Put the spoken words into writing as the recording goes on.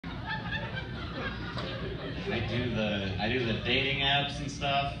I do the dating apps and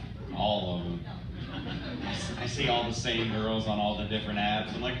stuff, all of them. I see all the same girls on all the different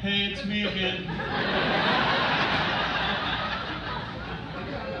apps. I'm like, hey, it's me again.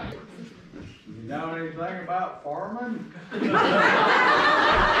 You know anything about farming? This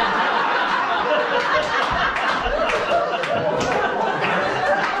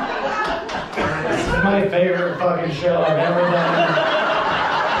is my favorite fucking show I've ever done.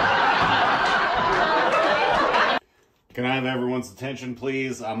 Can I have everyone's attention,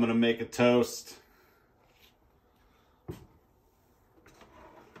 please? I'm gonna make a toast.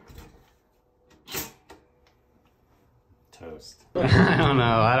 Toast. I don't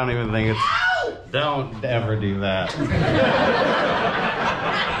know. I don't even think it's... Don't ever do that.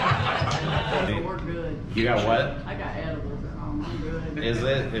 We're good. You got what? I got edibles at home. I'm good.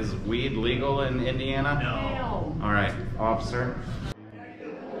 Is weed legal in Indiana? No. All right, officer.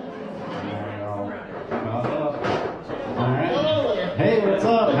 All right. Hey, what's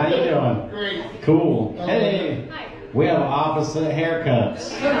up? How you doing? Great. Cool. Hey. We have opposite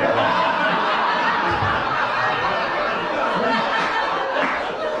haircuts.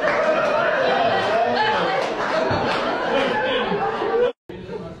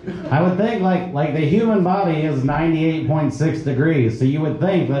 I would think like the human body is 98.6 degrees, so you would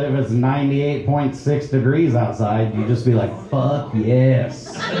think that if it's 98.6 degrees outside, you'd just be like, fuck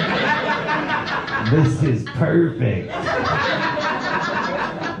yes. This is perfect.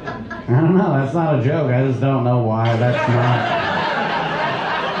 I don't know, that's not a joke. I just don't know why that's not.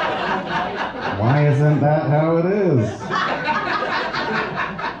 Why isn't that how it is?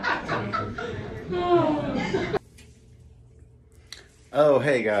 Oh,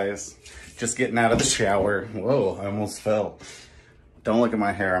 hey guys. Just getting out of the shower. Whoa, I almost fell. Don't look at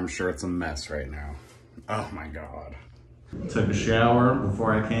my hair. I'm sure it's a mess right now. Oh my God. Took a shower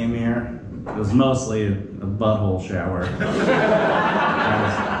before I came here. It was mostly a butthole shower.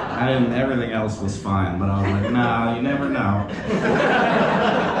 Everything else was fine, but I was like, nah, you never know.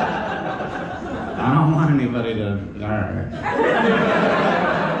 I don't want anybody to, all right.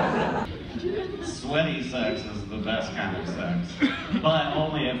 Sweaty sex is the best kind of sex, but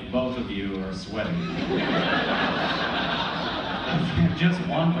only if both of you are sweaty. If just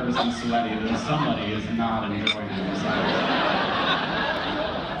one person's sweaty, then somebody is not enjoying themselves.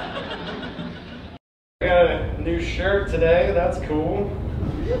 I got a new shirt today, that's cool.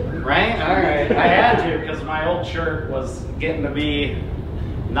 Right? Alright. I had to because my old shirt was getting to be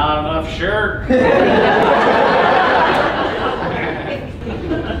not enough shirt.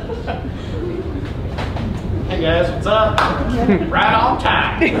 Hey guys, what's up? Right on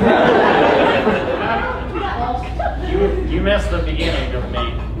time. You missed the beginning of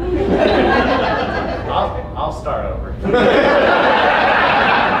me. I'll start over.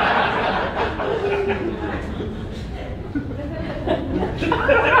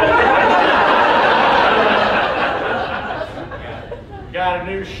 Got a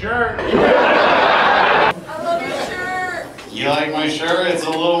new shirt. I love your shirt. You like my shirt? It's a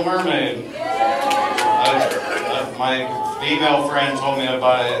Little Mermaid. My female friend told me to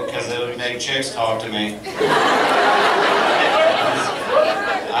buy it because it would make chicks talk to me.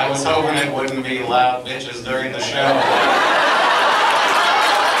 I was hoping it wouldn't be loud bitches during the show.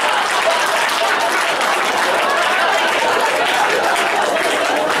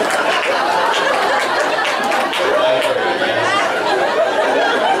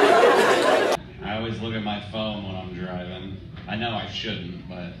 I always look at my phone when I'm driving. I know I shouldn't,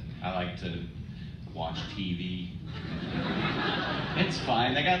 but I like to watch TV. It's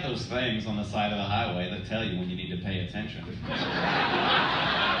fine. They got those things on the side of the highway that tell you when you need to pay attention.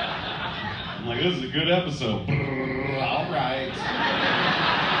 I'm like, this is a good episode. All right.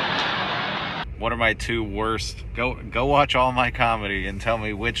 What are my two worst? Go watch all my comedy and tell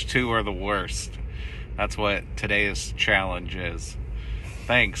me which two are the worst. That's what today's challenge is.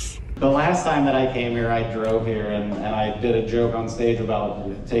 Thanks. The last time that I came here, I drove here and I did a joke on stage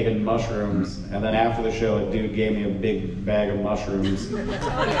about taking mushrooms. And then after the show, a dude gave me a big bag of mushrooms. And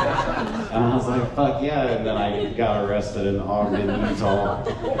I was like, fuck yeah. And then I got arrested in Ogden, Utah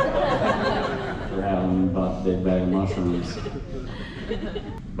for having a big bag of mushrooms.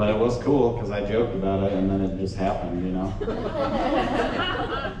 But it was cool because I joked about it and then it just happened, you know?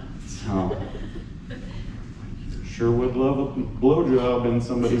 So. Sure would love a blowjob in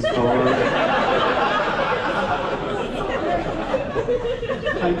somebody's car.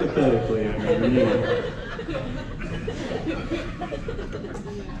 Hypothetically, I mean, you know.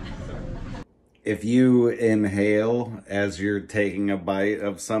 If you inhale as you're taking a bite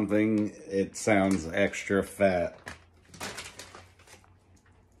of something, it sounds extra fat.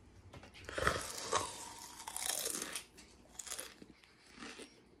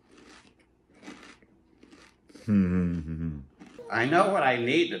 I know what I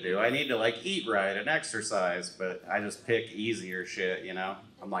need to do. I need to like eat right and exercise, but I just pick easier shit, you know?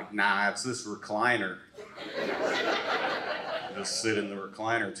 I'm like, nah, it's this recliner. I just sit in the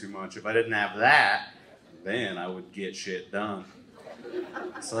recliner too much. If I didn't have that, then I would get shit done.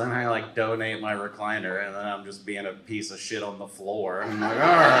 So then I like donate my recliner, and then I'm just being a piece of shit on the floor. I'm like, all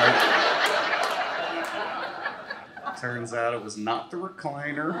right. Turns out it was not the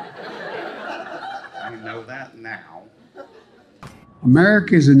recliner. I know that now.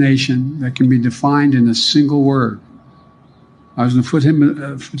 America is a nation that can be defined in a single word. I was going to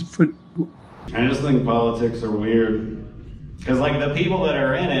I just think politics are weird. Because, like, the people that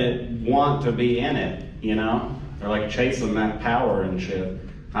are in it want to be in it, you know? They're, like, chasing that power and shit.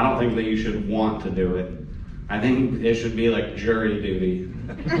 I don't think that you should want to do it. I think it should be, like, jury duty.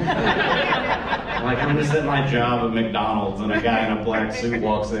 Like, I'm just at my job at McDonald's, and a guy in a black suit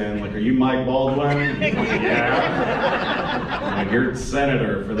walks in, like, are you Mike Baldwin? I'm like, yeah. I'm like, you're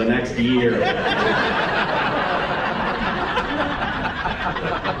senator for the next year.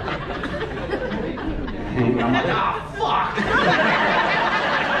 And I'm like, ah, fuck!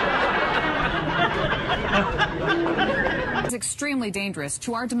 It's extremely dangerous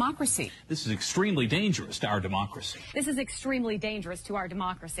to our democracy. This is extremely dangerous to our democracy. This is extremely dangerous to our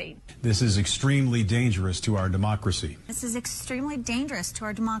democracy. This is extremely dangerous to our democracy. This is extremely dangerous to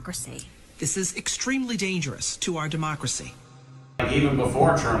our democracy. This is extremely dangerous to our democracy. Even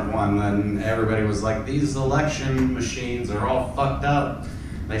before Trump won, then everybody was like, these election machines are all fucked up.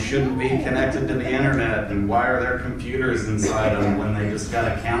 They shouldn't be connected to the internet, and why are there computers inside them when they just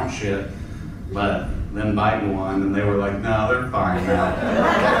gotta count shit? But then Biden won, and they were like, no, they're fine now.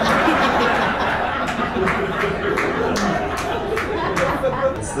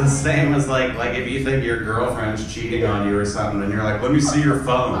 It's the same as like if you think your girlfriend's cheating on you or something, and you're like, let me see your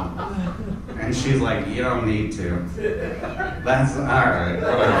phone. And she's like, you don't need to. That's all right,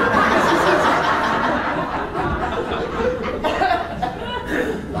 whatever.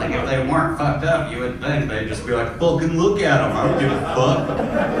 Like if they weren't fucked up, you would think they'd just be like, fucking look at them, I don't give a fuck.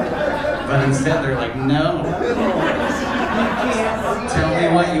 But instead they're like, no. Tell me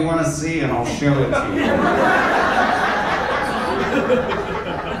what you want to see and I'll show it to you.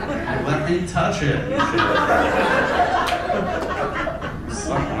 Let me touch it.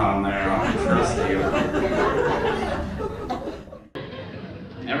 Something on there, I don't trust you.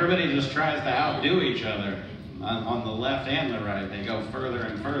 Everybody just tries to outdo each other on the left and the right. They go further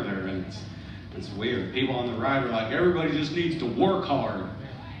and further, and it's weird. People on the right are like, everybody just needs to work hard.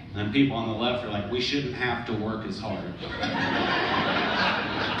 And people on the left are like, we shouldn't have to work as hard.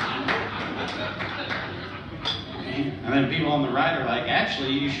 And then people on the right are like,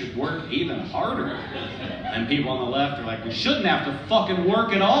 actually, you should work even harder. And people on the left are like, we shouldn't have to fucking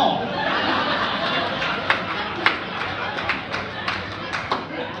work at all.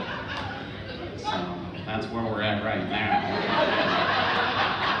 So that's where we're at right now.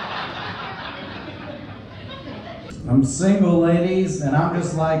 I'm single, ladies, and I'm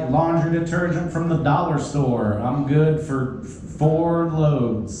just like laundry detergent from the dollar store. I'm good for 4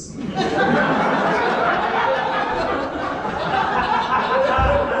 loads.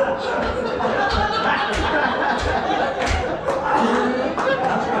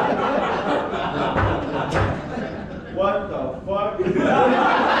 What the fuck?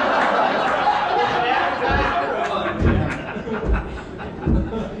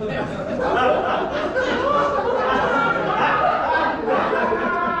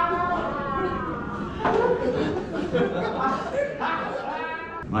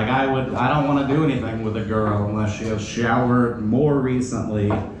 Like I don't want to do anything with a girl unless she has showered more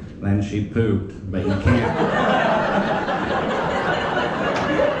recently than she pooped, but you can't.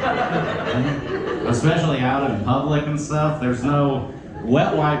 Especially out in public and stuff, there's no,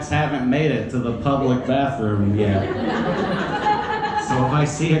 wet wipes haven't made it to the public bathroom yet. So if I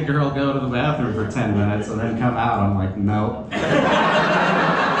see a girl go to the bathroom for 10 minutes and then come out, I'm like, nope.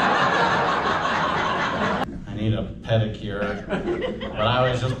 I need a pedicure, but I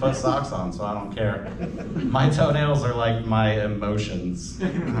always just put socks on, so I don't care. My toenails are like my emotions.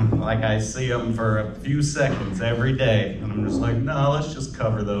 Like I see them for a few seconds every day, and I'm just like, no, let's just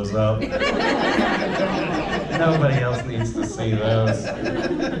cover those up. Nobody else needs to see those.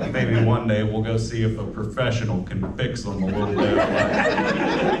 Maybe one day we'll go see if a professional can fix them a little bit.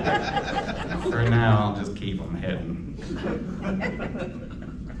 For now, I'll just keep them hidden.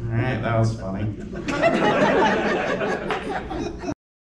 All right, that was funny.